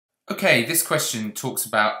Okay, this question talks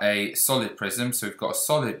about a solid prism. So we've got a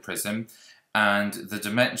solid prism and the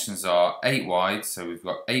dimensions are 8 wide. So we've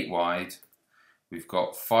got 8 wide. We've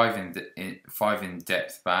got 5 in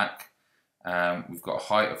depth back. We've got a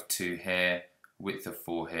height of 2 here, width of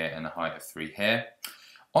 4 here, and a height of 3 here.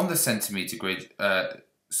 On the centimetre grid,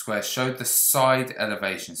 square showed the side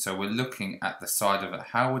elevation. So we're looking at the side of it.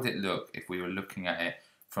 How would it look if we were looking at it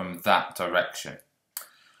from that direction?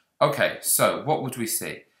 Okay, so what would we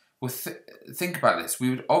see? Well, think about this.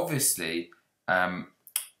 We would obviously,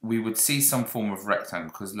 we would see some form of rectangle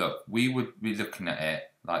because look, we would be looking at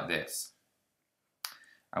it like this.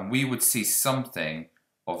 And we would see something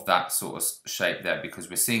of that sort of shape there because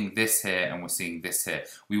we're seeing this here and we're seeing this here.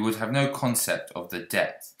 We would have no concept of the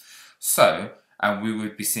depth. So, and we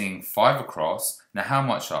would be seeing 5 across. Now how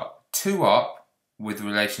much up? 2 up with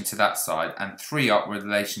relation to that side and 3 up with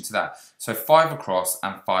relation to that. So 5 across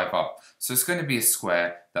and 5 up. So it's going to be a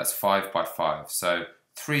square that's 5 by 5. So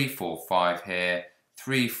 3, 4, 5 here,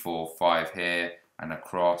 3, 4, 5 here, and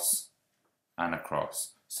across and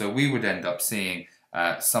across. So we would end up seeing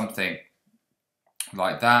something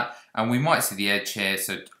like that, and we might see the edge here.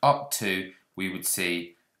 So up to, we would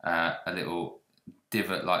see a little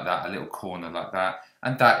divot like that, a little corner like that,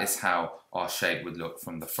 and that is how our shape would look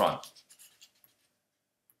from the front.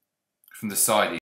 From the side